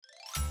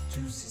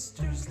Two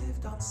sisters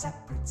lived on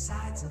separate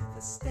sides of the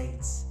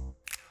states.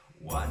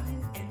 One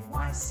in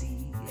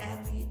NYC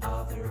and the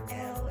other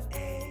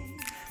LA.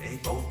 They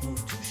both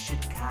moved to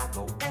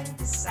Chicago and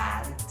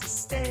decided to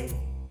stay.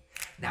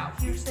 Now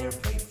here's their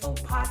playful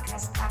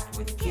podcast packed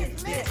with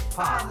Kid Lit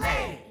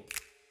Parlay.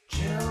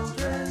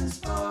 Children's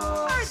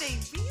books. Are they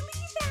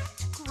really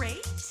that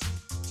great?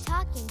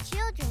 Talking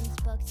Children's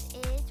Books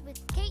is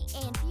with Kate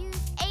and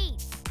Fuse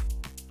 8.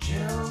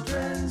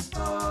 Children's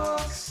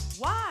books.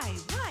 Why,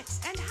 what,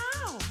 and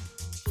how?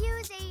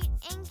 Fuse 8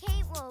 and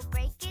Kate will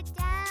break it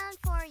down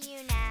for you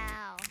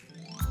now.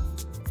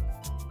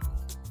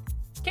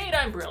 Kate,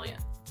 I'm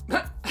brilliant.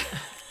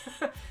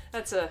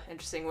 That's an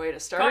interesting way to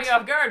start. Caught you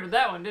off guard with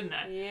that one, didn't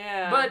I?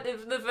 Yeah. But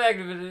if the fact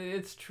of it,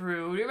 it's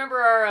true. Do you remember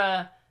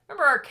our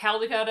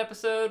Caldecott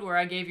episode where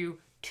I gave you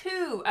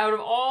 2 out of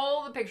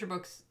all the picture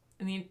books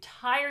in the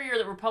entire year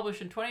that were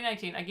published in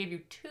 2019? I gave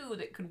you 2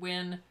 that could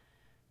win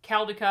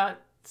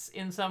Caldecotts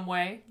in some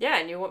way. Yeah,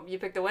 and you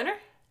picked the winner?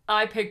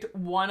 I picked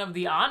one of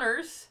the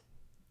honors.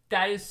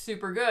 That is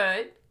super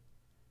good.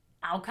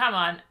 Oh, come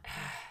on.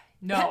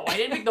 No, I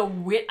didn't pick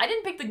I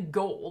didn't pick the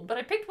gold, but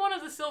I picked one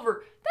of the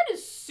silver. That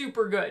is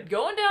super good.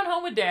 Going Down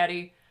Home with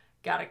Daddy,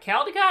 got a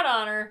Caldecott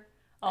honor,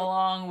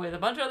 along with a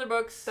bunch of other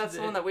books. That's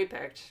the one that we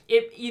picked.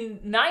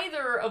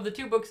 Neither of the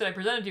 2 books that I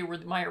presented to you were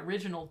my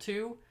original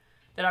 2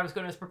 that I was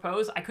going to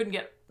propose. I couldn't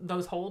get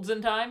those holds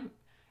in time,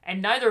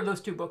 and neither of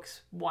those 2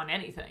 books won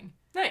anything.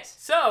 Nice.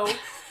 So,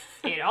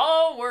 it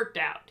all worked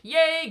out.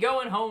 Yay,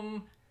 Going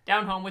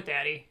Down Home with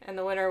Daddy. And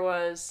the winner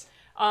was?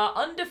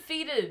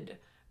 Undefeated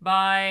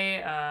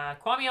by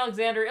Kwame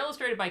Alexander,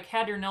 illustrated by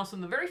Cadier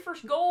Nelson. The very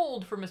first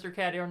gold for Mr.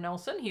 Cadier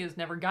Nelson. He has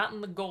never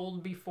gotten the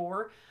gold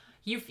before.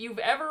 If you've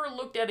ever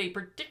looked at a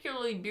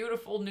particularly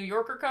beautiful New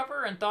Yorker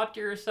cover and thought to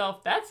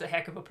yourself, that's a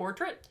heck of a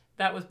portrait,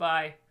 that was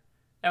by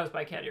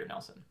Cadier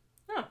Nelson.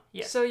 Oh,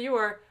 yes. So you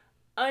are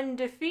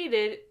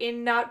undefeated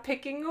in not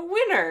picking a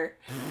winner.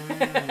 Do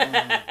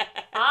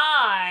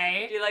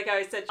you like how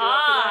I set you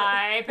up for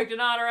that? I picked an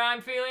honor. I'm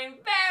feeling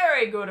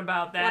very good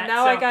about that. Well,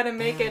 now I gotta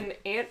make an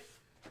ant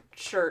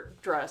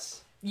shirt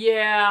dress.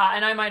 Yeah,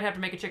 and I might have to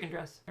make a chicken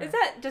dress. Is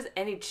that just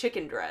any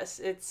chicken dress?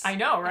 I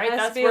know, right?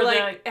 That's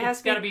where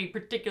it's got to be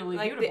particularly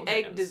like beautiful. The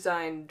egg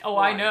designed. Oh,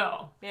 one. I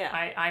know. Yeah.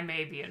 I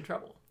may be in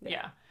trouble.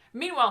 Yeah.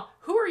 Meanwhile,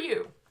 who are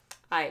you?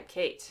 I am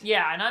Kate.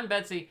 Yeah, and I'm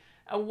Betsy.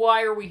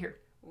 Why are we here?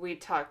 We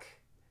talk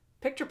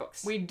picture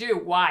books. We do.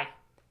 Why?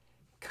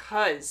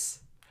 'Cause.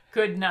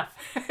 Good enough.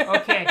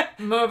 Okay,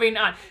 moving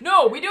on.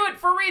 No, we do it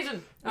for a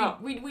reason. Oh.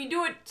 We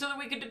do it so that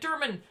we can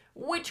determine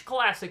which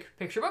classic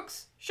picture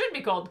books should be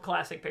called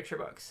classic picture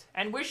books,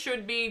 and which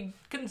should be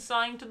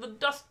consigned to the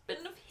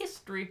dustbin of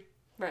history.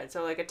 Right,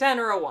 so like a 10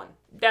 or a 1.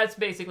 That's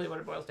basically what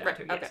it boils down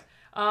to, yes. Okay.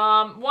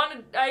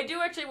 I do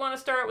actually want to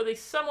start with a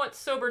somewhat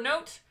sober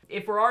note.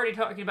 If we're already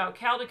talking about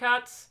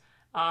Caldecotts,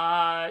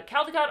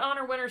 Caldecott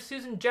honor winner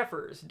Susan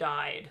Jeffers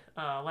died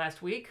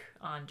last week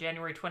on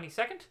January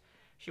 22nd.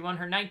 She won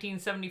her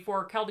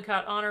 1974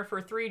 Caldecott honor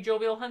for 3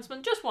 Jovial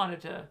Huntsmen. Just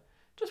wanted to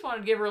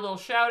give her a little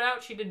shout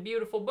out. She did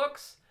beautiful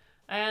books,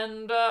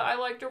 and I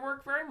liked her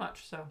work very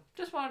much. So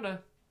just wanted to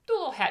do a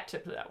little hat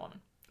tip to that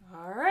one.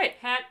 All right.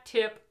 Hat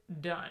tip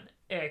done.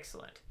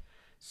 Excellent.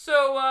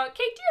 So,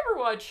 Kate, did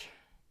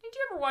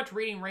you ever watch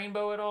Reading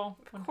Rainbow at all?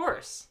 Of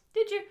course.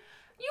 Did you?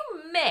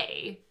 You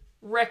may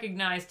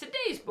recognize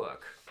today's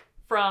book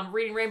from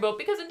Reading Rainbow,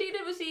 because indeed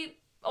it was the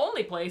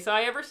only place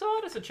I ever saw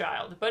it as a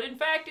child. But in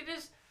fact, it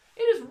is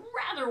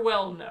rather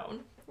well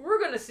known. We're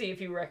going to see if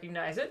you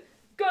recognize it.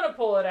 Gonna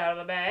pull it out of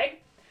the bag.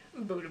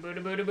 Boo!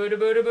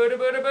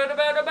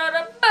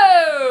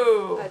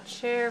 A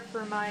Chair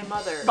for My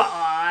Mother.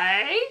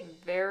 By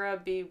Vera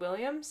B.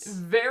 Williams.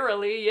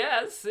 Verily,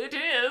 yes, it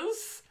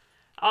is.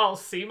 I'll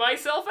see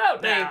myself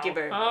out now. Thank you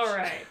very much. All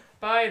right.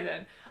 Bye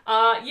then.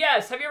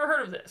 Yes, have you ever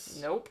heard of this?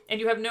 Nope. And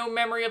you have no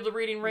memory of the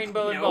Reading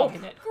Rainbow Nope. involved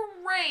in it?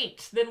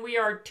 Great! Then we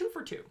are 2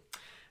 for 2.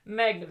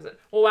 Magnificent.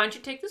 Well, why don't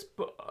you take this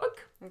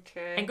book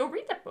Okay. and go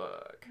read that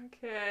book?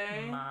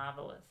 Okay.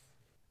 Marvelous.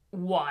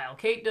 While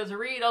Kate does a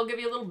read, I'll give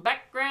you a little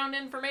background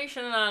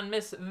information on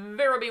Miss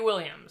Vera B.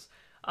 Williams.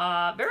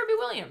 Vera B.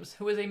 Williams,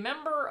 who is a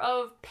member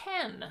of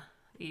PEN,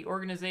 the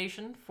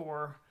organization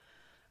for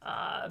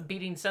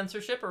beating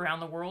censorship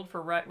around the world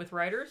with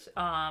writers.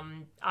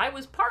 I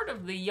was part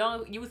of the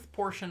youth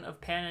portion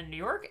of PEN in New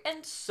York,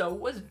 and so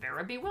was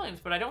Vera B. Williams.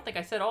 But I don't think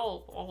I said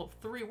all of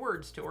 3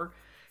 words to her.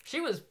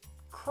 She was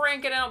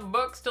cranking out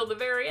books till the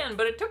very end,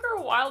 but it took her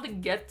a while to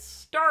get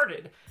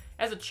started.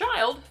 As a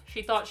child,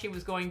 she thought she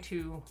was going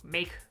to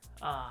make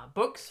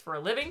books for a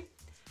living,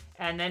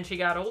 and then she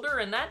got older,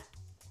 and that,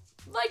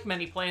 like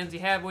many plans you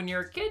have when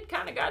you're a kid,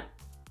 kind of got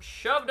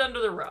shoved under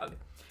the rug.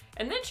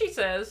 And then she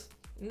says,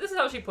 and this is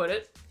how she put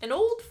it, an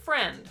old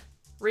friend,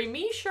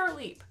 Remy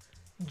Charliep,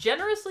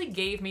 generously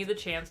gave me the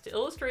chance to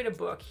illustrate a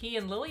book he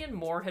and Lillian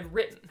Moore had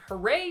written.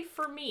 Hooray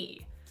for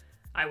me!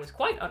 I was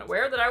quite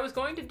unaware that I was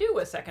going to do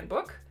a second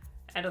book,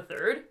 and a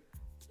third,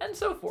 and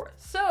so forth.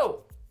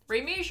 So,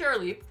 Remy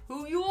Charliep,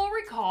 who you will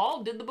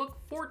recall did the book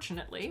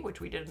Fortunately,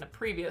 which we did in a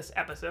previous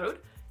episode,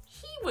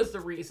 he was the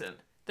reason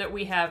that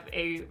we have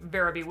a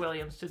Vera B.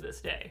 Williams to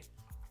this day.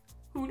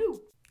 Who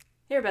knew?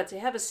 Here, Betsy,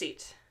 have a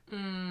seat. Huh?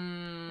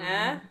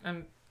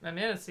 I'm in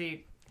a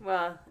seat.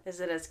 Well, is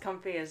it as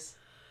comfy as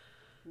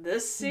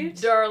this seat?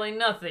 Darling,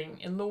 nothing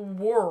in the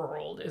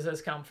world is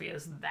as comfy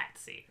as that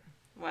seat.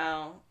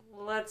 Well,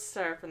 let's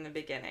start from the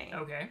beginning.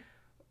 Okay.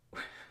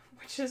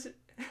 Which is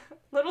a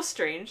little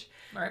strange.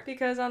 Right.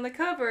 Because on the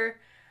cover,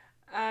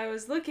 I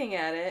was looking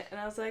at it and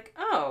I was like,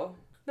 oh,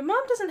 the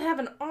mom doesn't have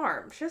an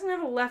arm. She doesn't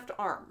have a left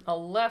arm. A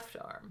left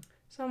arm.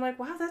 So I'm like,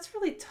 wow, that's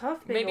really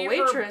tough being Maybe a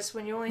waitress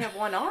when you only have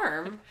one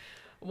arm.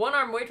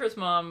 One-arm waitress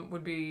mom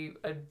would be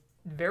a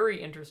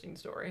very interesting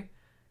story.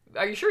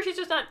 Are you sure she's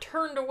just not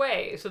turned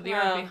away so the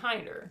arm's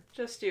behind her?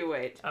 Just you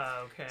wait.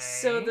 Okay.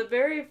 So the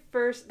very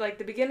first, like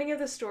the beginning of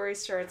the story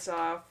starts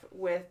off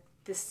with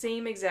the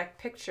same exact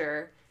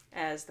picture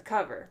as the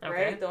cover,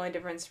 Okay. right? The only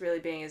difference really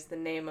being is the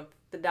name of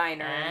the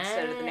diner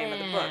instead of the name of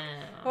the book.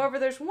 However,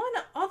 there's one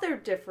other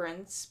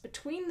difference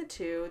between the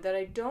two that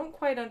I don't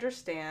quite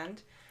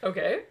understand.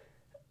 Okay.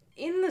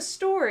 In the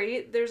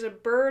story, there's a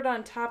bird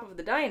on top of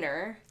the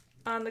diner.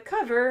 On the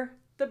cover,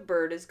 the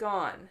bird is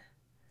gone.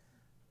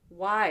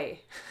 Why?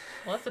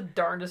 Well, that's the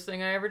darndest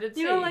thing I ever did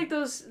see. You know, like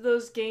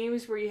those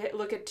games where you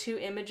look at two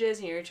images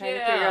and you're trying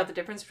to figure out the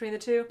difference between the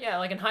two? Yeah,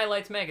 like in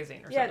Highlights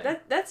magazine or Yeah, something.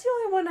 that's the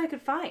only one I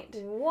could find.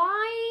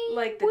 Why?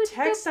 Like the would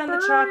text on the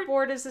bird-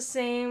 chalkboard is the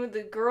same.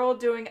 The girl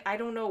doing I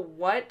don't know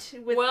what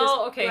with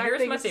Well, this okay, black here's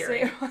thing my is the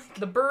theory. same.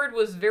 The bird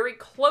was very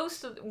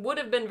close to, would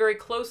have been very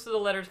close to the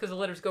letters because the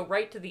letters go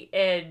right to the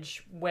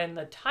edge when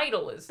the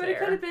title is But there. it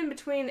could have been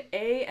between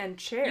A and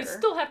chair. You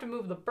still have to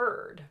move the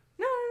bird.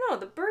 No.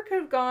 The bird could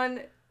have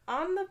gone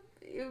on the.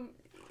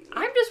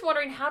 I'm just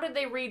wondering, how did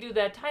they redo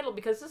that title?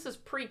 Because this is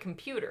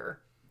pre-computer.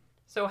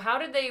 So how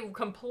did they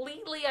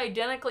completely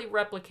identically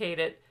replicate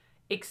it,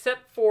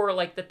 except for,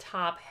 like, the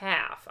top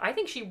half? I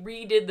think she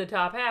redid the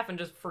top half and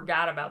just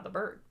forgot about the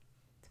bird.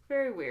 It's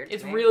very weird. to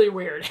It's me. really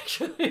weird,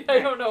 actually. I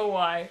don't know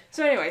why.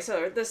 So anyway,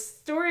 so the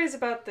story is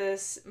about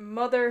this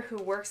mother who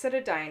works at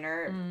a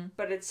diner,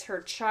 but it's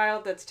her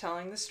child that's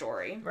telling the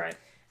story Right.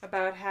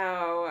 about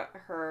how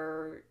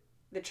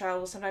the child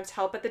will sometimes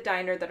help at the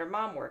diner that her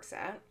mom works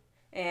at.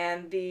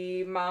 And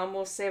the mom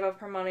will save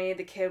up her money,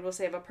 the kid will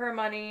save up her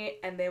money,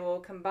 and they will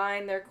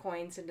combine their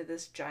coins into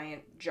this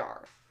giant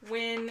jar.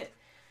 When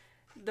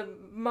the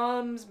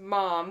mom's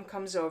mom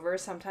comes over,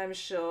 sometimes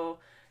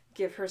she'll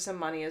give her some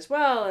money as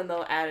well, and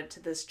they'll add it to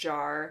this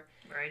jar.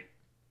 Right.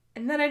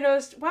 And then I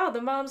noticed, wow,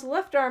 the mom's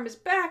left arm is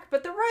back,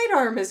 but the right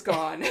arm is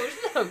gone.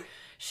 No,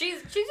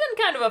 she's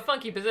in kind of a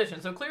funky position.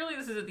 So clearly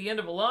this is at the end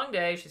of a long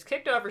day. She's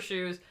kicked off her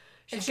shoes.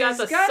 She's got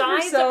the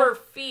sides of her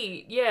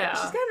feet. Yeah.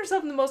 She's gotten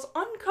herself in the most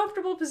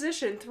uncomfortable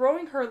position,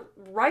 throwing her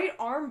right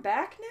arm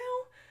back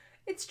now.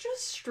 It's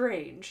just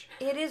strange.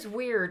 It is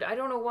weird. I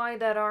don't know why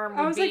that arm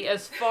I would was be like-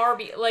 as far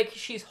like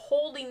she's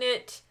holding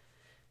it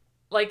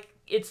like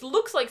it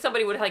looks like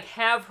somebody would like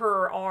have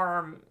her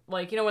arm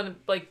like, you know, when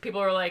like people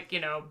are like, you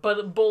know,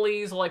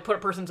 bullies will like put a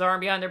person's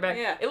arm behind their back.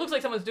 Yeah. It looks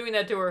like someone's doing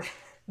that to her,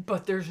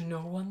 but there's no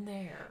one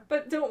there.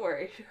 But don't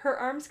worry, her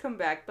arms come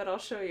back, but I'll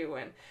show you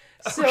when.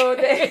 So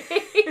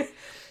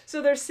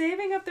so they're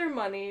saving up their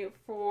money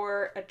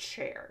for a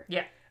chair.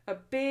 Yeah. A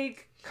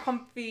big,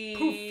 comfy,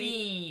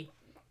 Poofy,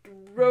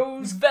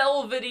 rose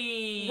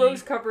velvety,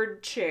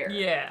 covered chair.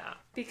 Yeah.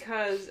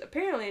 Because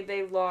apparently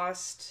they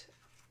lost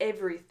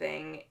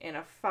everything in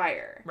a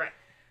fire. Right.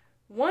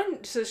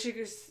 So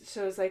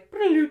it's like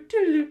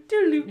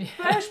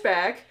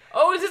flashback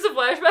Oh, is this a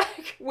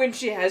flashback? when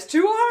she has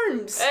two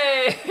arms.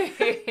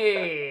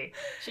 Hey,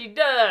 she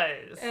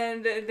does.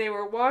 And they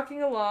were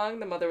walking along.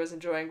 The mother was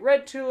enjoying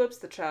red tulips.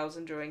 The child was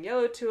enjoying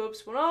yellow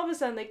tulips. When all of a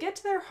sudden they get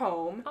to their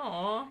home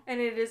Aw, and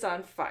it is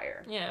on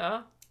fire.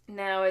 yeah.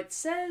 Now it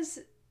says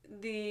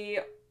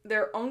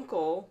their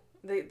uncle,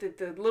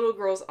 the little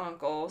girl's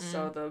uncle,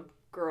 so the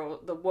girl,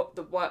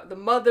 the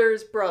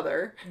mother's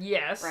brother,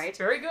 Yes. Right.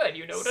 Very good.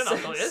 You know what an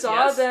uncle is.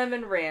 saw Yes. them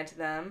and ran to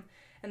them.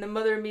 And the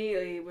mother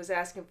immediately was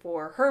asking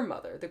for her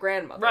mother, the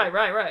grandmother.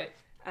 Right.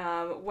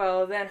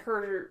 Well, then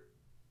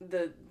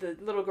the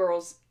little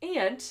girl's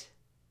aunt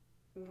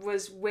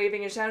was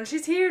waving and shouting,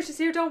 she's here,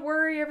 don't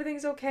worry,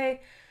 everything's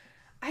okay.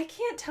 I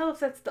can't tell if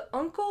that's the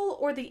uncle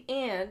or the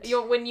aunt.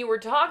 You know, when you were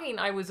talking,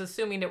 I was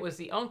assuming it was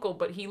the uncle,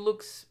 but he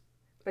looks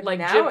but like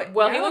now Jim. it-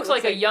 Well, now he it looks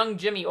like a young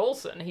Jimmy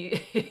Olsen.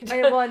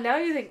 Well, now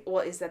you think,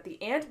 well, is that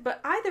the aunt?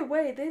 But either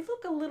way, they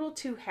look a little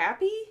too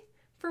happy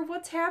for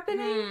what's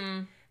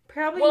happening.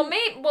 Probably.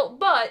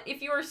 But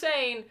if you were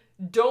saying,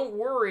 "Don't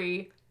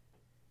worry,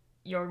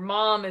 your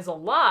mom is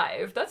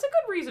alive," that's a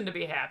good reason to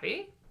be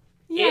happy.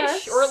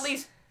 yes. Ish, or at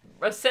least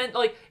a sense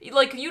like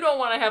you don't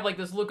want to have like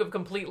this look of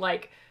complete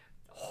like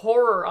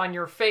horror on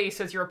your face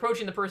as you're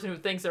approaching the person who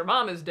thinks their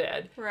mom is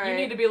dead. Right. You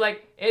need to be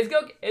like,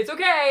 it's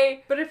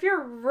okay. But if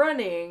you're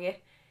running,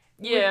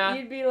 Yeah.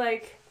 you'd be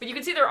like, But you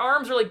can see their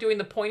arms are like doing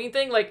the pointing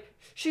thing, like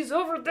she's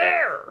over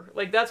there.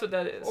 Like that's what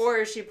that is. or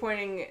is she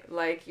pointing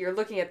like you're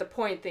looking at the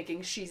point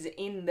thinking she's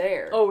in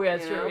there? oh yeah,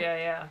 it's you know? true.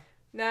 Yeah.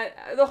 Not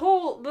the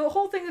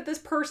whole thing that this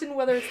person,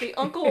 whether it's the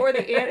uncle or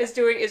the aunt, is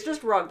doing is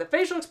just wrong. The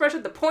facial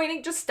expression, the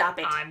pointing, just stop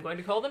it. I'm going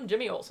to call them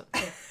Jimmy Olsen.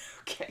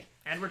 Okay.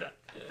 And we're done.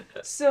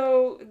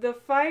 So the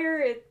fire,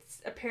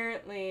 it's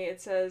apparently, it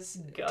says,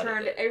 Gutted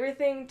turned it.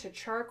 everything to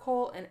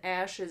charcoal and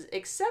ashes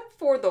except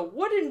for the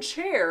wooden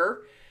chair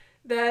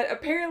that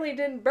apparently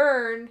didn't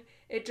burn.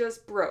 It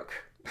just broke.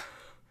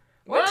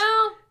 What?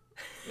 Well,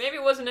 maybe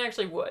it wasn't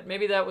actually wood.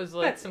 Maybe that was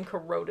like Betsy. some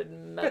corroded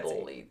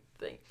metal-y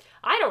thing.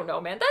 I don't know,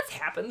 man. That's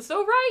happened,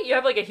 so right? You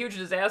have like a huge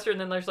disaster, and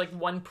then there's like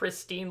one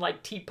pristine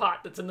like teapot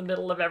that's in the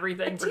middle of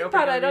everything. A for no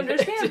teapot, I'd particular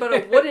reason. understand, but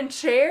a wooden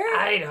chair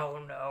I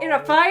don't know. in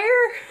a fire?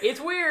 It's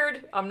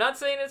weird. I'm not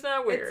saying it's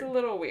not weird. It's a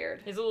little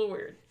weird. It's a little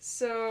weird.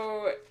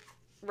 So,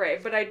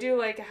 right, but I do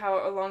like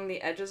how along the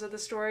edges of the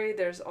story,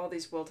 there's all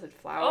these wilted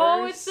flowers.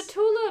 Oh, it's the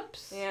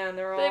tulips. Yeah, and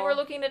they're all... They were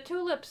looking at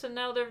tulips, and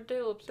now their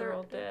tulips are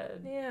all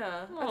dead.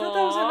 Yeah, I thought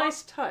that was a Aw.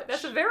 nice touch.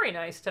 That's a very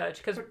nice touch,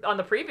 because on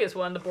the previous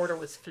one, the border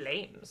was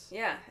flames.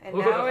 Yeah, and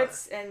Ugh.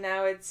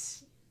 now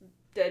it's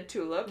dead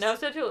tulips. Now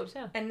it's dead tulips,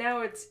 yeah. And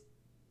now it's...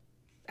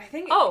 I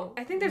think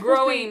they're supposed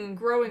growing, to be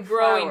growing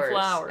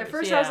flowers. At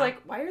first I was yeah.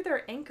 like, why are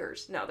there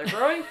anchors? No, they're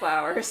growing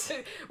flowers.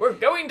 We're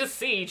going to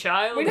sea,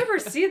 child. We never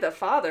see the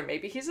father.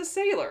 Maybe he's a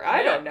sailor.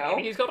 I Yeah, don't know.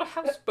 Maybe he's got a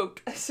houseboat.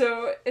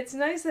 So it's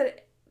nice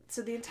that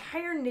the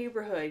entire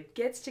neighborhood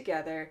gets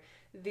together.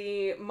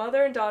 The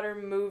mother and daughter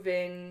move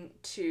in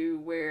to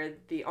where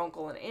the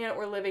uncle and aunt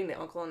were living. The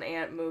uncle and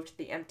aunt moved to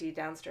the empty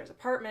downstairs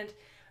apartment.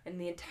 And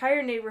the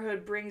entire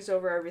neighborhood brings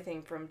over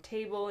everything from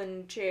table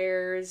and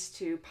chairs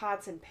to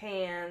pots and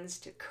pans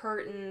to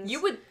curtains.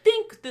 You would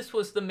think this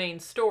was the main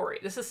story.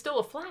 This is still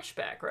a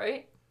flashback,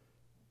 right?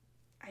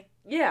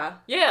 Yeah.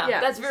 Yeah,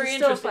 that's this very is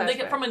still a interesting.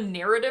 flashback. From a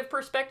narrative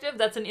perspective,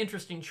 that's an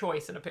interesting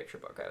choice in a picture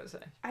book, I would say.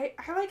 I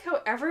like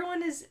how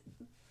everyone is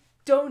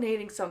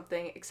donating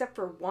something except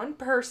for one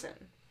person.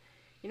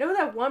 You know who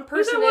that one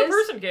person Who's that one is?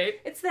 person, Kate?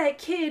 It's that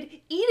kid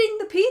eating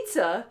the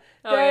pizza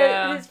Oh, that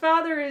yeah. his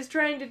father is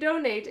trying to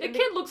donate. The and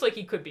kid looks like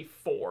he could be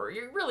 4.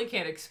 You really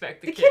can't expect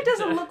the the kid kid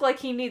doesn't to... look like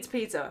he needs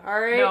pizza,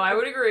 alright? No, I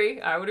would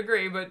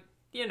agree, but,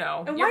 you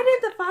know. And you're- why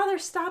didn't the father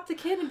stop the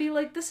kid and be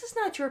like, this is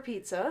not your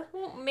pizza?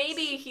 Well,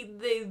 maybe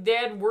the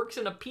dad works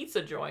in a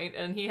pizza joint,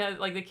 and he has,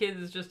 like, the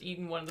kid is just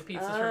eating one of the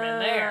pizzas from in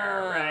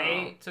there, Oh.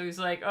 right? So he's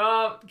like,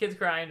 oh, the kid's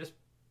crying, just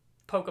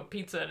poke a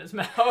pizza in his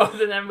mouth,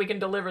 and then we can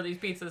deliver these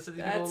pizzas to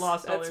these people who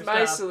lost all their That's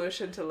my stuff.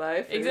 solution to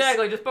life. is-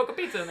 Exactly, just poke a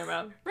pizza in their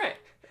mouth. Right.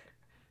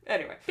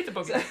 Anyway. Pizza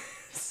poke.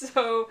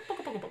 So,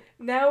 Poke, poke, poke.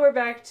 now we're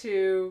back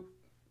to,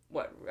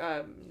 what,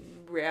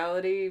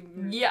 reality?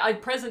 Yeah,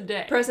 present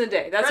day. Present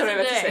day. That's what I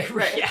meant to say.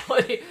 Right.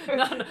 Reality.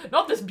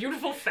 not this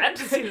beautiful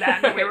fantasy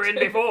land we were in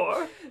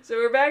before. So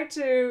we're back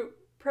to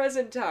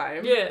present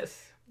time.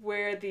 Yes.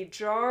 Where the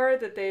jar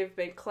that they've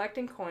been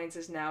collecting coins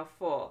is now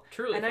full.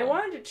 Truly And I full.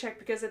 wanted to check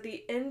because at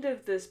the end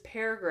of this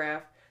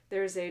paragraph,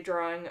 there's a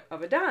drawing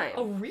of a dime.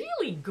 A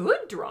really good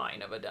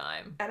drawing of a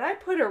dime. And I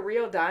put a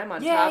real dime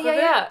on Yeah, top of yeah, it.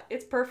 yeah.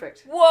 It's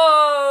perfect.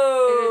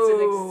 Whoa! And it's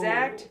an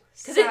exact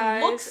Because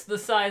size. it looks the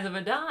size of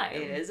a dime.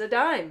 It is a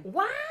dime.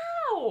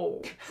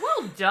 Wow!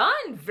 Well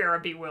done, Vera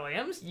B.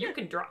 Williams. You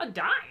can draw a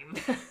dime.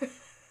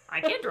 I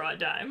can't draw a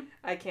dime.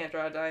 I can't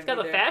draw a dime It's got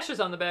the either.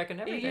 fascias on the back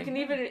and everything. You can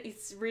even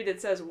read it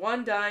says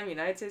 $1 dime,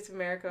 United States of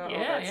America, all Yeah,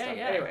 that yeah, stuff.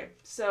 yeah. Anyway,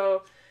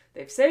 so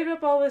they've saved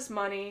up all this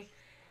money.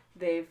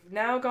 They've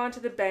now gone to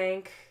the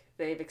bank.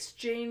 They've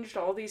exchanged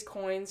all these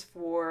coins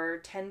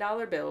for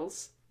 $10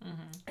 bills.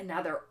 Mm-hmm. And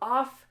now they're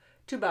off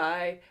to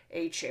buy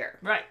a chair.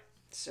 Right.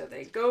 So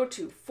they go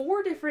to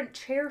 4 different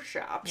chair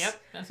shops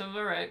Yep, that sounds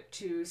all right.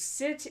 to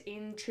sit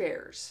in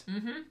chairs.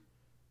 Mm-hmm.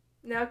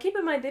 Now, keep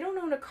in mind, they don't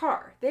own a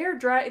car. They're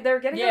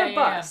getting Yeah, on a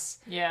bus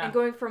yeah. and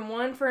going from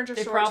one furniture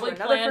They store probably to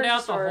another planned furniture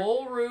out store. the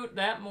whole route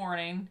that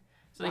morning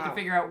so they Wow. could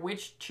figure out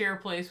which chair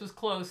place was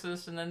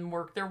closest and then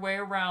work their way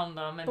around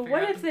them. And But figure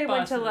what out if the they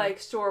went to buses. like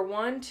store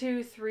 1,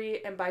 2,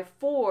 3, and by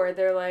 4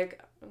 they're like,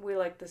 we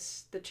like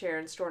the chair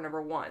in store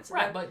number 1. So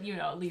Right, then, but you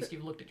know, at least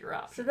you've looked at your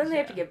options. so then they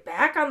have to get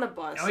back on the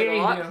bus. Oh, yeah, and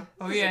you walk. do.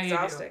 Oh, This is yeah, you do.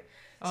 exhausting.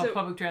 Oh, So-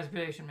 public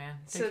transportation, man.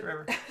 It takes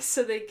forever.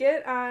 So they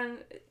get on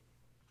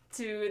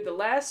to the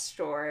last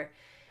store.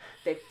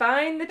 They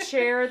find the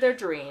chair of their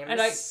dreams. And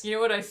you know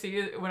what I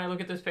see when I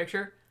look at this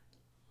picture?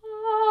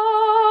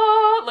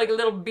 Ah, like a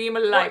little beam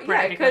of light,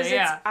 practically. because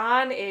Yeah, it's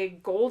on a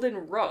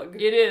golden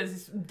rug, it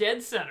is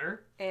dead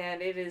center.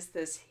 and it is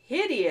this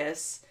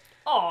hideous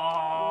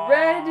Oh,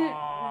 red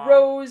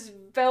rose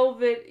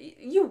velvet.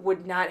 You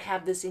would not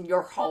have this in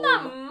your home.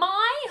 Not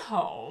my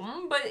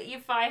home, but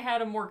if I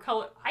had a more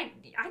color, I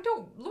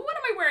don't. What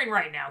am I wearing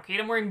right now, Kate?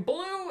 I'm wearing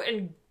blue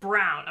and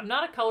brown. I'm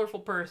not a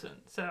colorful person,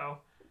 so.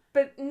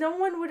 But no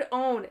one would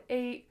own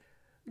a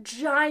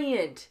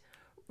giant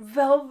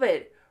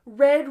velvet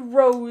red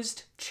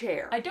rosed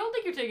chair, I don't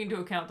think you're taking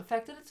into account the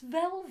fact that it's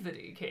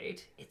velvety,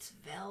 Kate. It's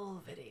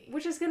velvety.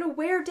 which is going to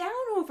wear down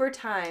over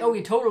time. Oh,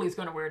 he totally is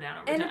going to wear down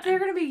over and time. if they're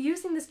going to be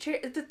using this chair,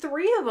 the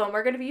 3 of them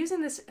are going to be using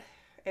this.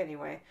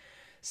 Anyway,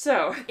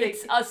 so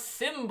It's a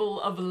symbol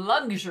of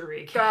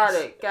luxury,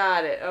 Kate.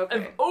 got it. Of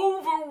Okay.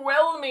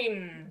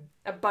 overwhelming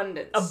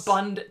Abundance.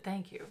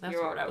 Thank you. That's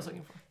You're the word I welcome. was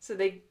looking for. So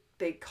they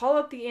call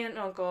up the aunt and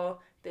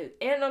uncle. The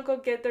aunt and uncle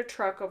get their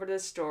truck over to the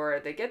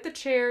store. They get the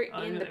chair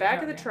in the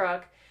back of the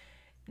truck.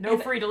 No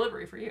free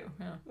delivery for you.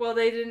 Yeah. Well,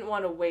 they didn't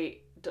want to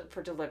wait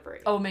for delivery.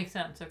 Oh, makes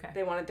sense. Okay.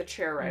 They wanted the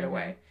chair right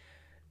away.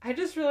 I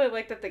just really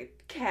like that the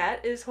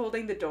cat is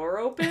holding the door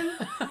open.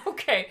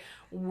 Okay.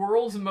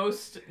 World's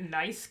most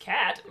nice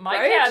cat. My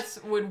Right? cats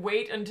would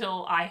wait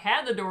until I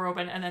had the door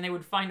open, and then they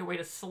would find a way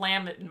to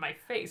slam it in my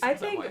face. I in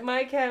some way. think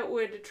my cat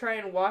would try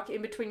and walk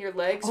in between your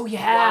legs. Oh,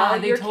 yeah, while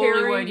they you're totally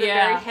carrying would, the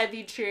yeah. very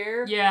heavy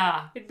chair.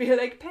 Yeah. It'd be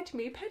like, pet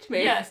me, pet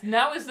me. Yes.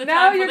 Now is the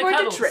Now time you're for the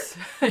going to cuddles.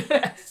 trip.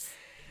 Yes.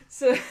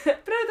 So, but I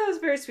thought it was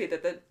very sweet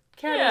that the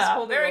cat is Yeah.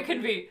 holding Very open,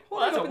 convenient. Well,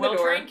 holding that's a open the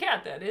door. well-trained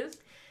cat. That is.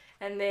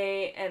 And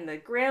the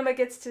grandma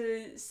gets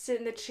to sit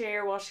in the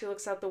chair while she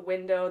looks out the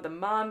window. The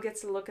mom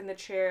gets to look in the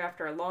chair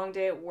after a long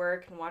day at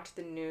work and watch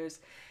the news.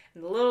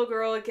 And the little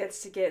girl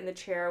gets to get in the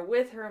chair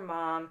with her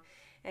mom.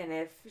 And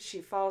if she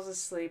falls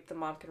asleep, the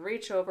mom can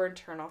reach over and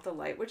turn off the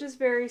light, which is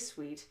very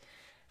sweet.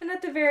 And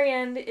at the very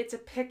end, it's a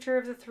picture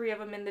of the three of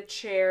them in the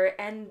chair,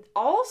 and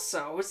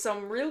also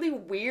some really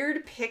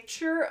weird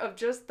picture of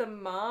just the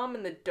mom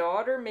and the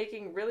daughter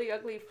making really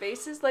ugly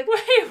faces. Like,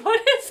 Wait,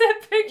 what is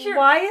that picture?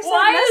 Why is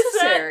that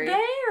necessary? Is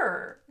that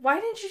there? why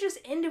didn't you just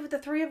end it with the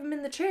three of them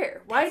in the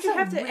chair? Why did That's you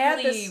have a to add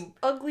this really-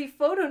 ugly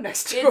photo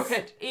next to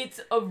it? It's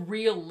a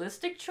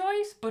realistic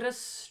choice, but a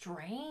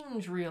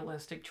strange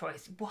realistic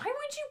choice. Why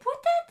would you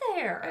put that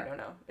there? I don't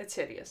know. It's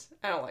hideous.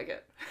 I don't like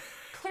it.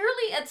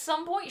 Clearly, at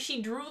some point,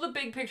 she drew the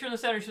big picture in the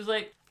center. She was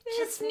like, It's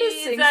just needs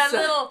missing a some."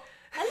 little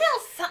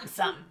something,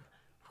 something.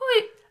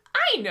 Wait,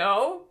 I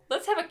know.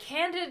 Let's have a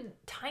candid,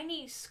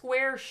 tiny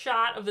square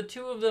shot of the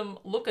two of them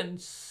looking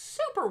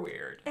super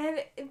weird. And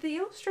the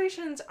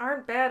illustrations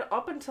aren't bad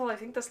up until I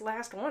think this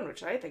last one,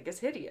 which I think is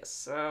hideous.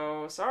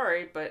 So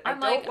sorry, but I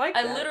don't like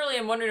that. I literally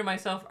am wondering to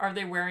myself, are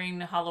they wearing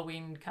Well,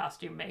 Halloween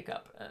costume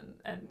makeup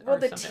or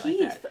the something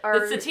teeth like that? are-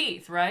 It's the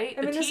teeth, right?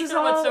 I mean, the this teeth is are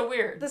all what's so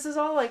weird. This is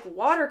all like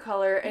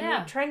watercolor, and Yeah.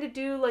 you're trying to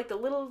do like the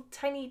little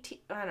tiny teeth.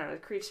 I don't know.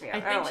 It creeps me out. I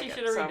I think don't she like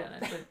should it, have so. redone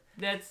it, but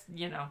that's,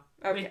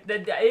 Okay.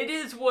 it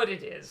is what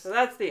it is. So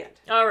that's the end.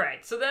 All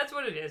right, so that's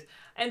what it is.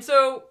 And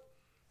so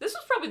this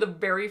was probably the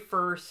very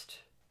first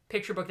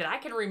picture book that I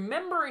can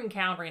remember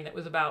encountering that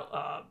was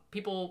about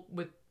people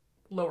with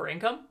lower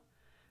income,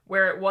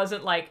 where it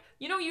wasn't like,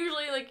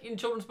 usually like in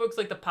children's books,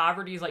 like the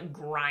poverty is like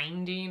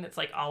grinding. It's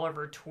like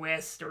Oliver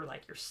Twist, or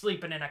like you're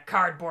sleeping in a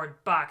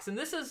cardboard box. And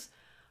this is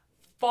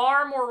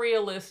far more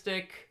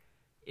realistic,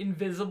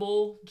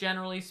 invisible,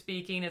 generally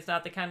speaking. It's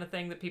not the kind of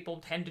thing that people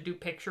tend to do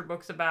picture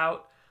books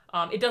about.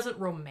 It doesn't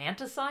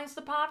romanticize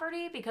the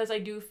poverty, because I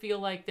do feel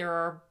like there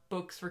are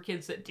books for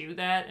kids that do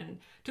that, and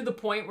to the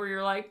point where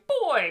you're like,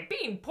 boy,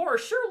 being poor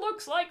sure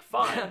looks like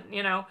fun,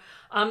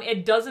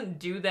 It doesn't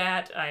do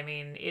that. I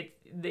mean,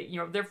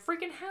 their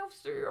freaking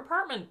house or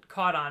apartment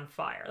caught on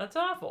fire. That's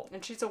awful.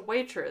 And she's a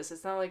waitress.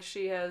 It's not like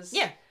she has.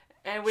 Yeah.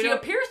 And we She don't.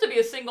 appears to be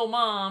a single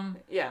mom.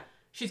 Yeah.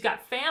 She's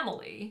got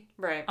family.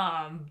 Right.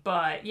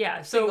 But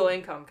yeah, so Single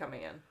income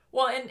coming in.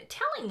 well, and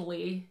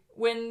tellingly,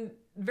 when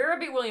Vera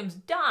B. Williams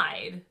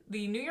died,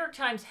 the New York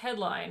Times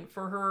headline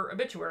for her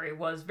obituary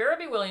was Vera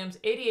B. Williams,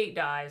 88,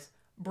 dies,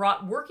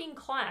 brought working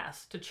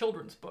class to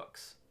children's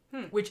books,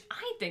 which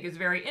I think is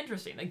very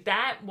interesting. Like,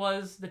 that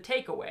was the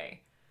takeaway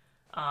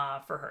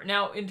for her.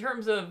 Now, in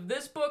terms of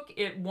this book,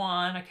 it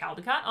won a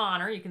Caldecott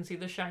Honor. You can see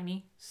the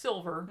shiny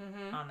silver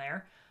on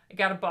there. It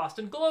got a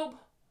Boston Globe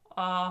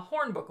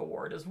Horn Book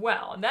Award as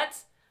well. And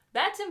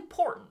that's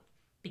important,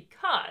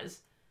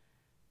 because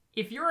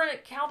if you're a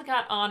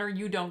Caldecott Honor,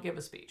 you don't give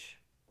a speech.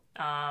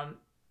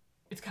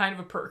 It's kind of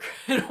a perk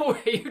in a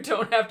way. You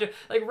don't have to,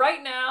 like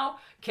right now,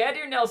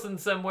 Kadir Nelson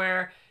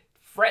somewhere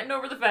fretting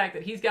over the fact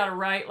that he's got to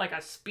write like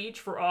a speech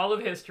for all of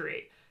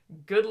history.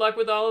 Good luck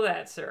with all of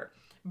that, sir.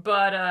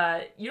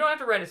 But you don't have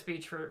to write a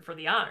speech for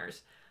the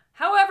honors.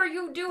 However,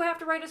 you do have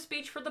to write a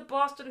speech for the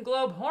Boston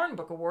Globe Horn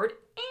Book Award,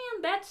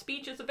 and that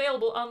speech is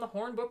available on the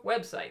Horn Book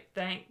website.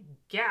 Thank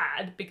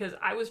God, because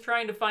I was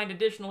trying to find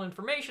additional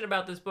information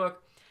about this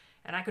book,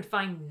 and I could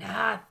find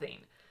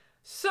nothing.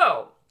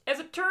 So, as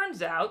it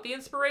turns out, the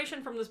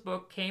inspiration from this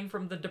book came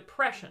from the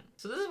Depression.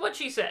 So this is what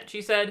she said.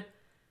 She said,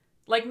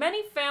 like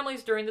many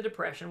families during the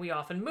Depression, we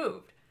often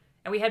moved,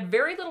 and we had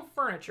very little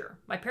furniture.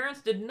 My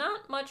parents did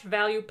not much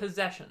value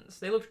possessions.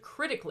 They looked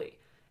critically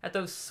at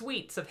those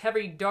suites of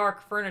heavy,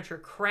 dark furniture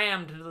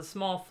crammed into the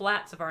small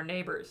flats of our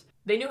neighbors.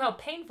 They knew how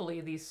painfully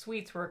these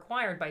suites were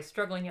acquired by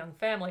struggling young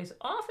families,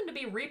 often to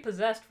be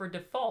repossessed for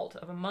default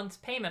of a month's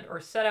payment or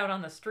set out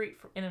on the street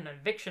in an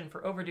eviction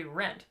for overdue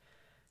rent.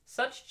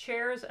 Such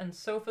chairs and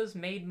sofas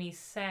made me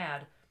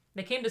sad.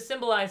 They came to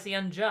symbolize the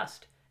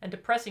unjust and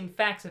depressing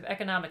facts of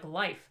economic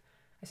life.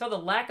 I saw the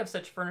lack of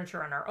such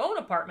furniture in our own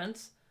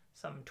apartments,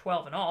 some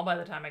 12 in all by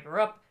the time I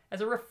grew up,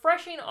 as a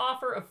refreshing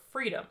offer of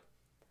freedom.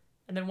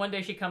 And then one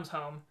day she comes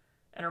home,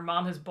 and her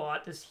mom has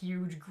bought this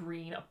huge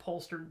green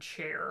upholstered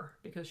chair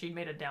because she'd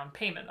made a down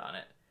payment on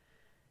it.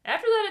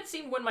 After that, it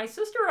seemed when my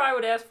sister or I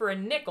would ask for a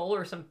nickel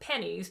or some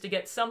pennies to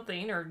get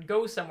something or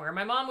go somewhere,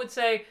 my mom would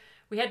say,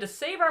 We had to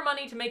save our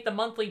money to make the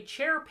monthly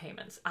chair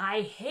payments.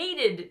 I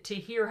hated to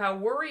hear how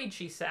worried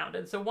she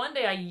sounded, so one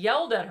day I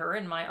yelled at her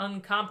in my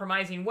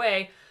uncompromising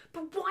way,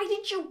 "But why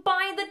did you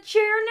buy the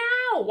chair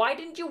now? Why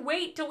didn't you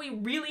wait till we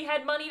really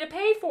had money to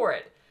pay for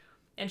it?"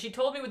 And she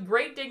told me with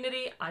great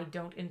dignity, "I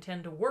don't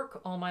intend to work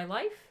all my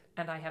life,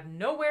 and I have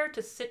nowhere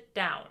to sit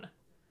down."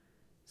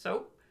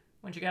 So,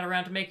 when she got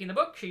around to making the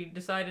book, she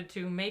decided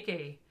to make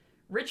a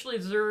richly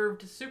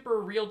deserved super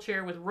real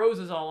chair with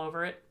roses all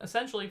over it,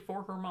 essentially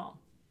for her mom.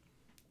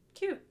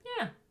 Cute.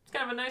 Yeah, it's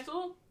kind of a nice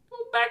little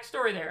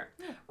backstory there.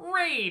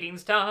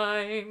 Ratings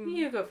time.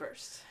 You go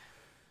first.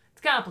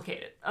 It's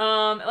complicated.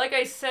 Like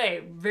I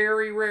say,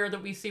 very rare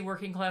that we see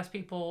working class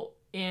people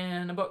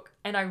in a book,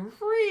 and I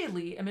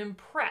really am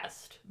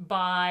impressed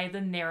by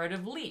the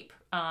narrative leap.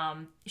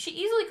 She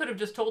easily could have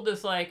just told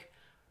this like,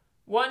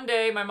 one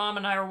day my mom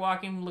and I were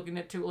walking looking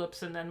at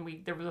tulips, and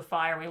then there was a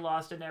fire and we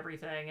lost it and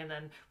everything, and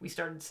then we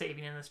started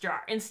saving in this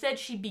jar. Instead,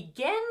 she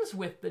begins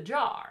with the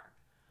jar.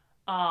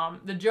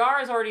 The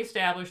jar is already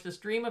established. This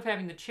dream of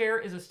having the chair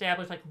is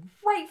established like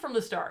right from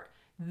the start.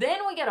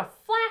 Then we get a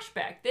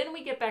flashback. Then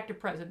we get back to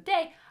present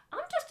day.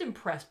 I'm just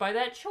impressed by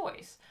that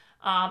choice.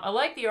 I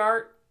like the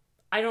art.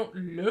 I don't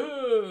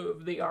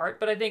love the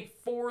art, but I think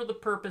for the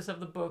purpose of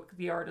the book,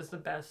 the art is the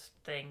best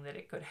thing that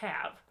it could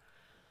have.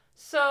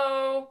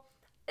 So,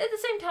 at the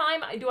same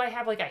time, do I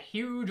have like a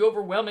huge,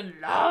 overwhelming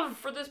love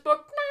for this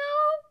book?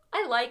 No,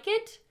 I like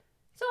it.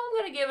 So I'm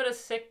going to give it a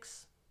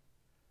 6.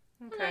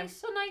 Okay.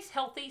 A nice,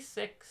 healthy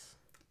 6.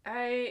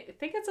 I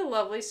think it's a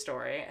lovely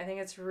story. I think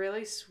it's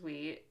really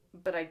sweet,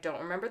 but I don't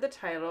remember the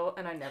title,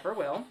 and I never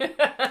will.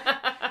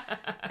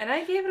 And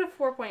I gave it a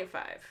 4.5.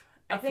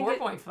 A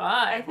 4.5.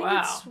 I think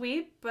Wow. it's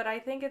sweet, but I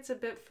think it's a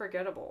bit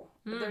forgettable.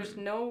 There's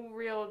no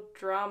real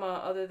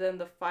drama other than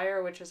the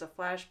fire, which is a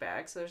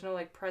flashback, so there's no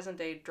like present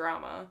day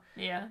drama.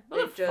 Yeah.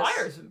 Well, It the just-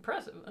 fire's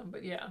impressive, though,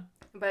 but yeah.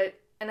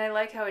 And I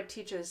like how it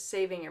teaches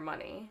saving your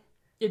money,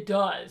 It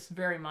does,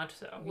 very much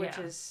so. which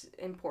yeah. is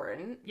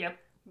important. Yep.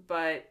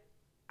 But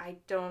I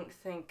don't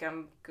think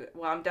I'm good.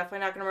 Well, I'm definitely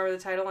not going to remember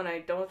the title, and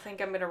I don't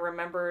think I'm going to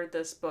remember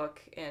this book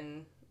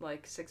in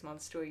like 6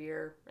 months to a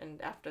year,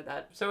 and after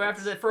that. So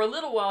after that, for a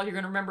little while, you're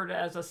going to remember it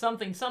as a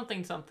something for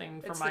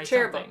It's my the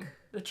chair something. book.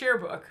 The chair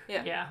book.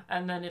 Yeah. Yeah.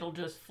 And then it'll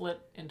just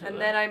flip into And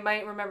then I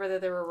might remember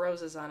that there were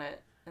roses on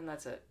it, and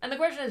that's it. And the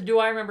question is, do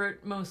I remember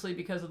it mostly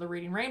because of the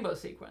Reading Rainbow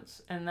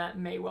sequence? And that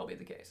may well be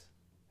the case.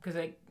 Because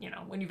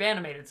when you've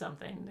animated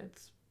something,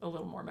 it's a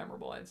little more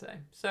memorable, I'd say.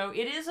 So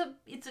it's a toe.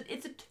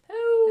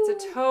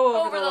 It's a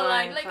toe over the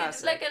line like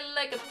classic.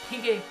 a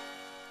pinky,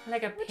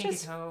 Which pinky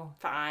is toe.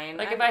 Fine.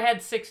 Like if I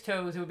had 6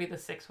 toes, it would be the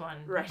 6th one.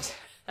 Right.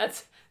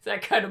 It's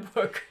that kind of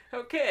book.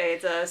 Okay,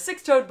 it's a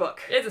 6-toed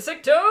book. It's a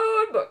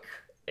 6-toed book.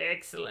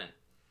 Excellent.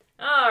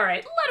 All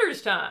right,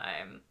 letters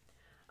time.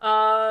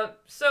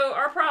 So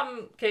our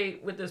problem,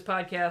 Kate, with this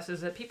podcast is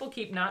that people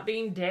keep not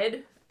being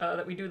dead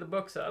that we do the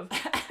books of.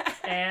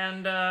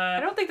 And I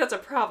don't think that's a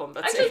problem,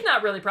 but actually, it's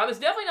not really a problem. It's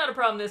definitely not a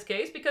problem in this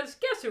case because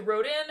guess who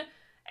wrote in?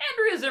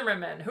 Andrea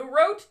Zimmerman, who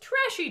wrote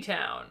Trashy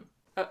Town.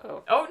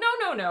 Uh-oh. Oh,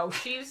 no.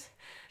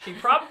 She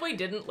probably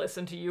didn't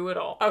listen to you at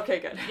all. Okay,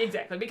 good.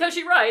 Exactly, because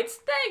she writes,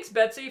 "Thanks,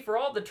 Betsy, for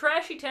all the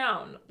Trashy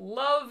Town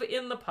love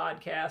in the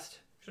podcast."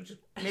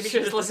 Maybe She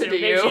just listened to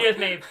maybe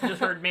you. She just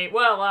heard me.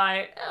 Well,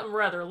 I am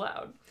rather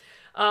loud.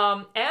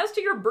 As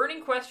to your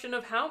burning question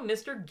of how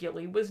Mr.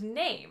 Gilly was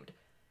named,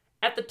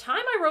 at the time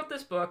I wrote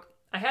this book,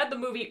 I had the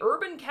movie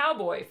Urban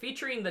Cowboy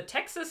featuring the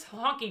Texas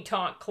Honky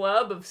Tonk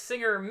Club of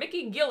singer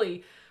Mickey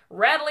Gilly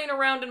rattling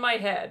around in my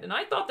head, and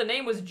I thought the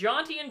name was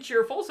jaunty and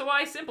cheerful, so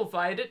I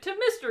simplified it to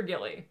Mr.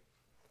 Gilly.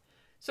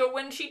 So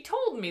when she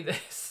told me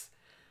this,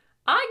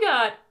 I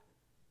got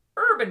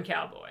Urban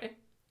Cowboy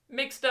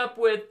mixed up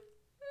with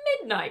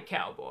Midnight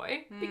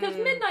Cowboy, because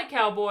Midnight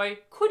Cowboy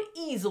could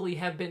easily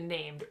have been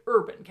named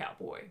Urban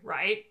Cowboy,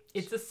 right?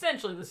 It's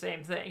essentially the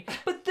same thing,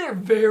 but they're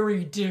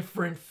very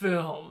different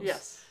films.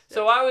 Yes.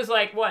 So I was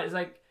like, what? It's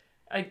like,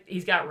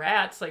 he's got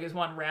rats. Like, is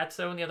one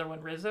Ratso and the other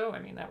one Rizzo? I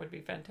mean, that would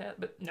be fantastic.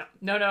 But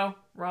no.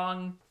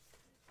 Wrong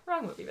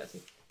movie,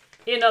 Betsy.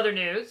 In other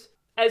news,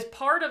 as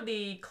part of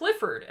the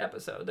Clifford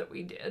episode that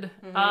we did,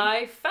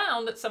 I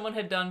found that someone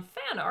had done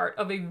fan art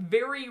of a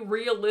very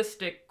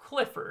realistic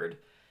Clifford,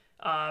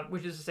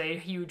 which is to say a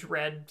huge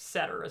red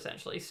setter,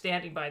 essentially,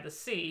 standing by the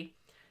sea.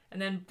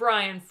 And then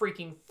Brian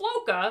freaking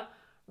Floka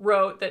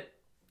wrote that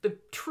the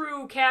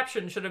true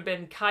caption should have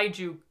been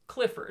Kaiju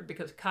Clifford,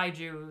 because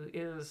Kaiju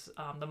is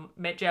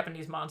the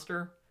Japanese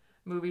monster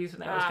movies,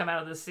 and they always come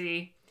out of the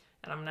sea.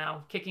 And I'm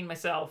now kicking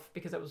myself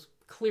because that was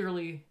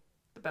clearly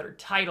the better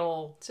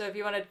title. So if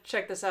you want to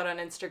check this out on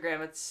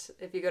Instagram,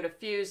 if you go to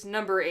Fuse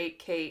number 8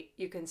 Kate,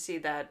 you can see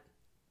that.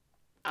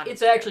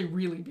 It's actually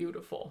really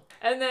beautiful.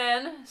 And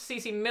then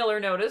Cece Miller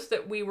noticed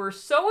that we were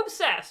so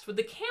obsessed with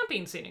the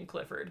camping scene in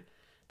Clifford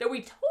that we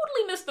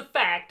totally missed the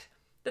fact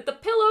that the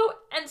pillow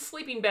and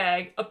sleeping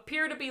bag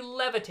appear to be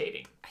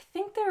levitating. I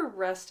think they're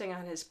resting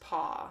on his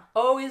paw.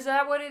 Oh, is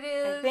that what it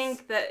is? I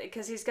think that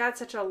because he's got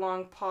such a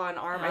long paw and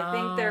arm, I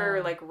think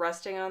they're like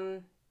resting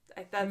on.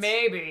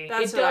 Maybe.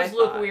 That's It what I does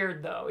look thought.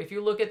 weird, though. If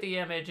you look at the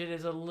image, it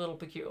is a little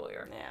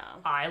peculiar. Yeah.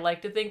 I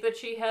like to think that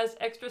she has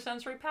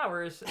extrasensory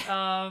powers,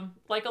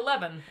 like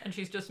 11, and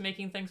she's just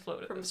making things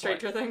float at From this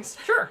Stranger point. Things.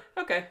 Sure.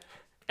 Okay.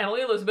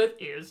 Emily Elizabeth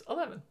is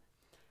 11.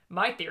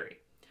 My theory.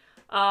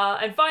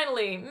 And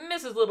finally,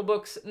 Mrs.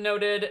 Littlebooks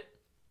noted,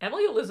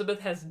 Emily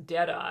Elizabeth has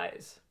dead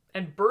eyes,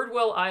 and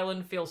Birdwell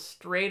Island feels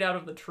straight out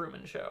of the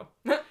Truman Show.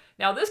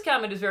 Now, this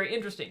comment is very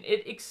interesting.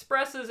 It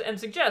expresses and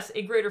suggests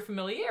a greater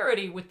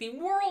familiarity with the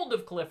world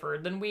of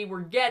Clifford than we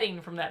were getting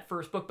from that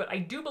first book, but I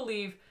do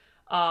believe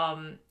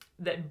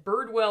that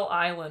Birdwell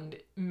Island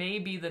may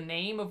be the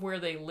name of where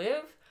they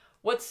live.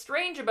 What's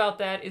strange about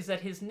that is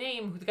that his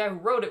name, the guy who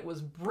wrote it,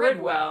 was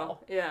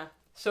Bridwell. Yeah.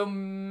 So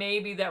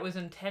maybe that was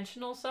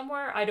intentional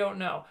somewhere? I don't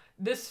know.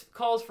 This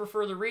calls for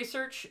further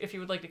research. If you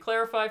would like to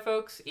clarify,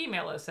 folks,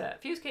 email us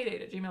at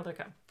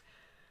fusekate@gmail.com.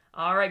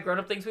 All right,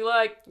 grown-up things we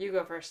like. You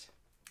go first.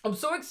 I'm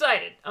so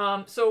excited.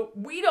 So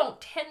we don't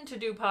tend to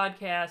do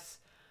podcasts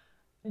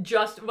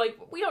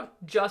we don't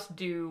just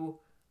do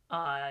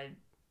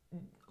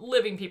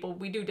living people.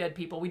 We do dead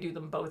people. We do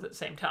them both at the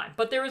same time.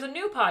 But there is a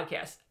new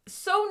podcast,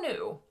 so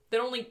new that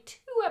only 2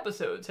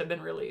 episodes have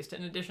been released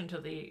in addition to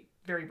the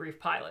very brief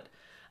pilot.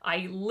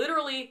 I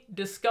literally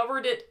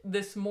discovered it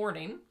this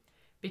morning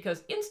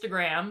because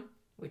Instagram,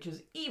 which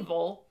is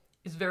evil,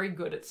 is very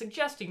good at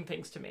suggesting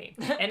things to me.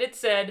 And it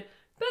said,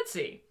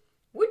 Betsy,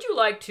 would you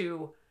like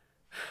to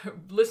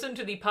listen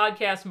to the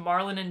podcast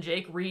Marlon and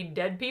Jake Read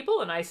Dead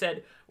People? And I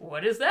said,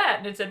 what is that?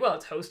 And it said, well,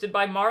 it's hosted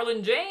by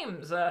Marlon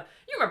James.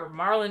 You remember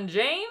Marlon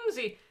James?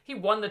 He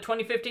won the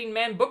 2015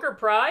 Man Booker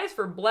Prize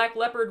for Black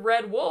Leopard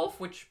Red Wolf,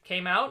 which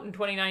came out in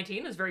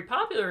 2019, is very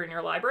popular in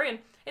your library, and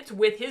it's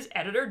with his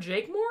editor,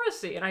 Jake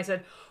Morrissey. And I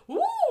said,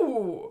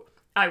 ooh,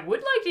 I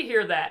would like to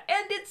hear that.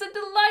 And it's a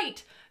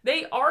delight.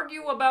 They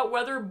argue about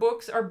whether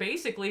books are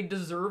basically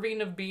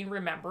deserving of being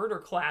remembered or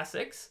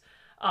classics.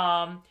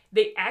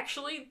 They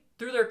actually,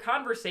 through their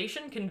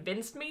conversation,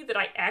 convinced me that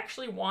I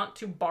actually want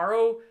to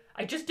borrow.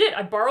 I just did.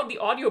 I borrowed the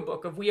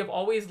audiobook of We Have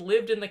Always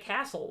Lived in the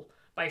Castle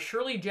by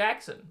Shirley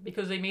Jackson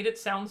because they made it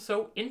sound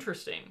so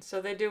interesting.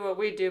 So they do what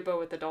we do, but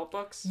with adult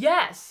books?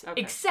 Yes,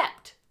 Okay.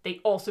 except they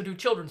also do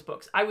children's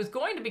books. I was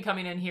going to be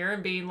coming in here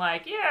and being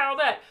like, yeah, all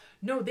that.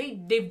 No,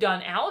 they've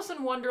done Alice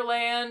in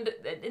Wonderland,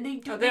 and they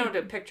do. Oh, they don't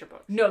do picture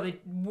books. No,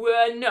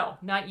 no,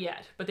 not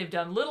yet. But they've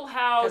done Little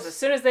House. Because as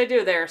soon as they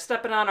do, they're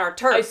stepping on our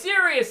turf.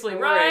 Seriously, And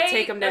we're gonna right?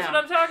 take 'em That's down.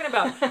 what I'm talking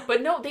about.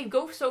 But no, they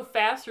go so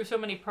fast through so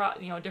many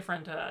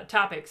different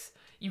topics.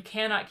 You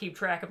cannot keep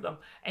track of them.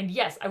 And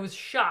yes, I was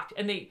shocked.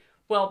 And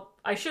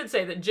I should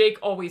say that Jake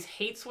always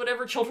hates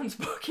whatever children's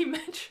book he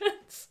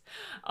mentions.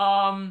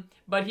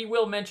 But he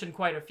will mention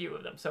quite a few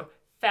of them. So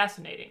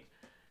fascinating.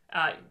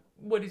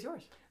 What is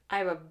yours? I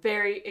have a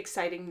very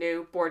exciting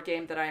new board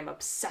game that I am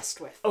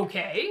obsessed with.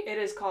 Okay. It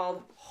is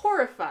called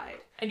Horrified.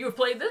 And you have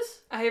played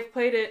this? I have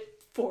played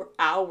it for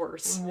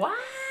hours. What?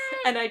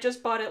 And I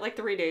just bought it like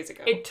 3 days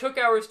ago. It took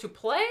hours to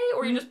play,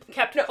 or you just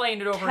kept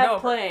playing it over and kept over?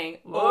 playing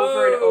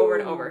over and over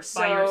and over. By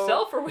So,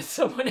 yourself or with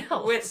someone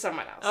else? With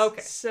someone else.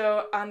 Okay.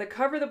 So on the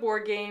cover of the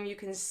board game, you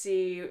can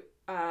see,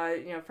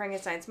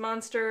 Frankenstein's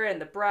monster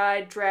and the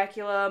bride,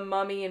 Dracula,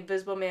 Mummy,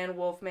 Invisible Man,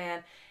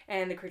 Wolfman,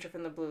 and the creature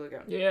from the Blue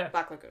Lagoon. Yeah.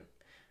 Black Lagoon.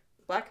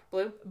 Black?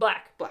 Blue?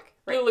 Black. Black.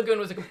 Blue Lagoon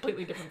was a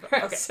completely different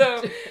film.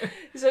 Okay.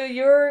 So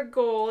your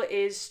goal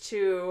is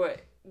to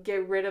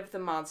get rid of the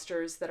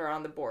monsters that are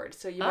on the board.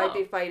 So you might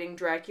be fighting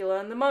Dracula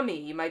and the Mummy.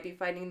 You might be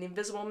fighting the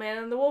Invisible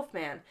Man and the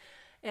Wolfman.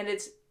 And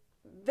it's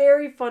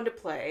very fun to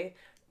play.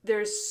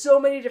 There's so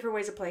many different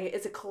ways of playing it.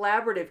 It's a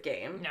collaborative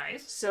game.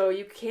 Nice. So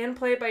you can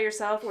play it by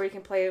yourself or you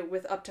can play it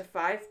with up to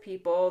 5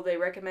 people. They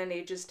recommend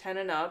ages 10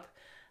 and up.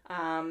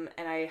 And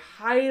I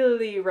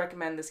highly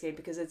recommend this game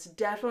because it's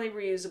definitely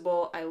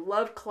reusable. I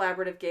love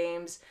collaborative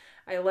games.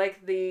 I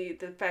like the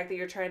fact that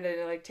you're trying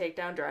to take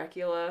down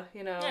Dracula,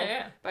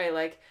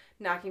 by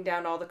knocking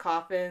down all the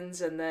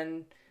coffins and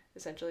then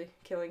essentially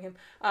killing him.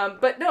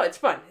 But no, it's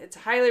fun. It's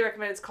highly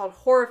recommended. It's called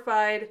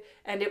Horrified,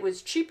 and it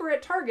was cheaper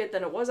at Target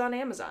than it was on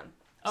Amazon.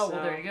 Oh,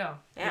 well, there you go.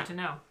 Yeah. Good to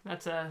know.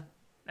 That's a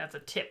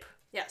tip.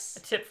 Yes.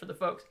 A tip for the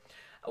folks.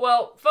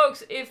 Well,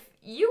 folks, if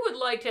you would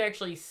like to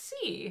actually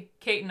see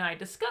Kate and I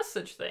discuss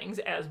such things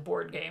as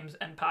board games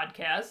and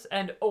podcasts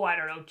and,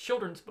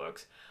 children's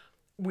books,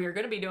 we're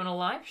going to be doing a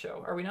live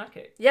show. Are we not,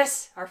 Kate?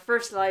 Yes, our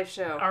first live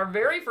show. Our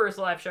very first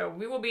live show.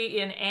 We will be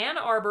in Ann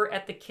Arbor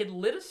at the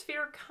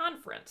Kidlitosphere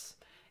Conference.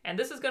 And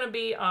this is going to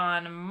be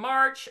on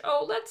March,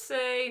 let's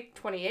say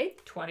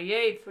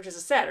 28th, which is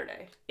a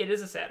Saturday. It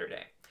is a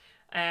Saturday.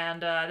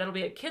 And that'll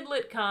be at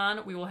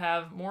KidLitCon. We will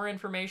have more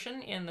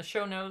information in the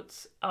show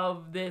notes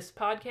of this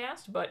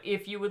podcast. But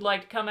if you would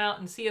like to come out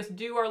and see us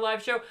do our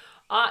live show,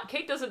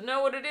 Kate doesn't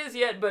know what it is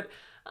yet, but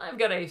I've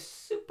got a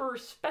super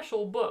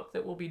special book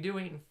that we'll be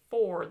doing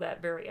for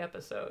that very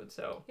episode.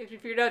 So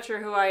If you're not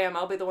sure who I am,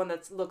 I'll be the one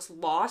that looks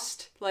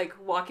lost,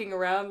 walking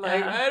around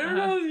I don't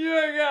know who you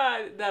are,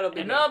 God. That'll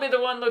be me. I'll be the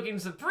one looking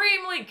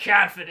supremely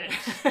confident.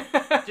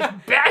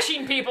 Just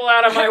bashing people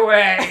out of my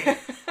way.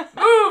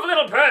 Move,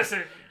 little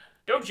person.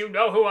 Don't you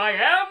know who I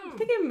am? I'm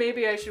thinking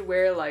maybe I should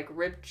wear like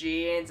ripped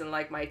jeans and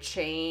like my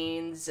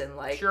chains and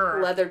like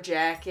Sure. leather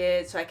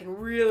jacket so I can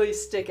really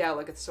stick out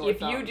like a sore If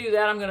thumb. you do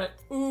that, I'm gonna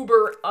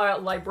Uber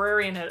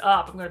librarian it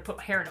up. I'm gonna put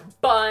my hair in a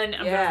bun.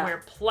 I'm Yeah. gonna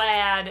wear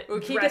plaid. Well,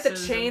 can you get the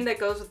dresses chain and- that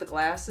goes with the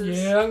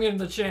glasses? Yeah, I'm getting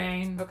the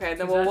chain. Okay, then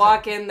 'Cause we'll that's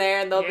walk in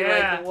there and they'll be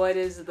Yeah. like, what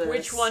is this?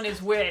 Which one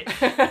is which?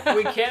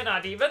 We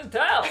cannot even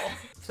tell.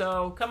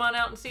 So come on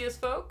out and see us,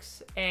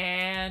 folks.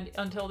 And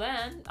until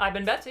then, I've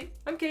been Betsy.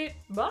 I'm Kate.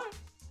 Bye.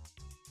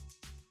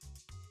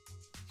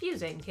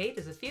 Fuse 8 and Kate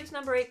is a Fuse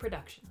number 8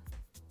 production.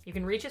 You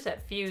can reach us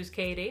at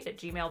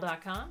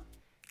fusekate8@gmail.com.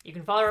 You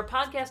can follow our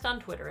podcast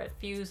on Twitter at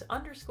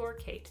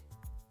fuse_Kate.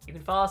 You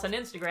can follow us on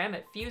Instagram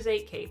at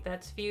Fuse8Kate.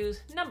 That's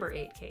Fuse number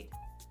 8Kate.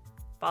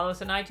 Follow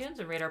us on iTunes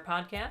and rate our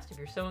podcast if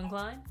you're so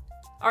inclined.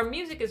 Our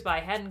music is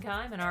by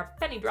Haddonkeim, and our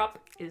penny drop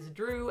is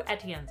Drew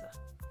Atienza.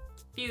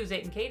 Fuse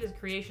 8 and Kate is a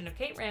creation of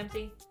Kate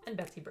Ramsey and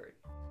Betsy Bird.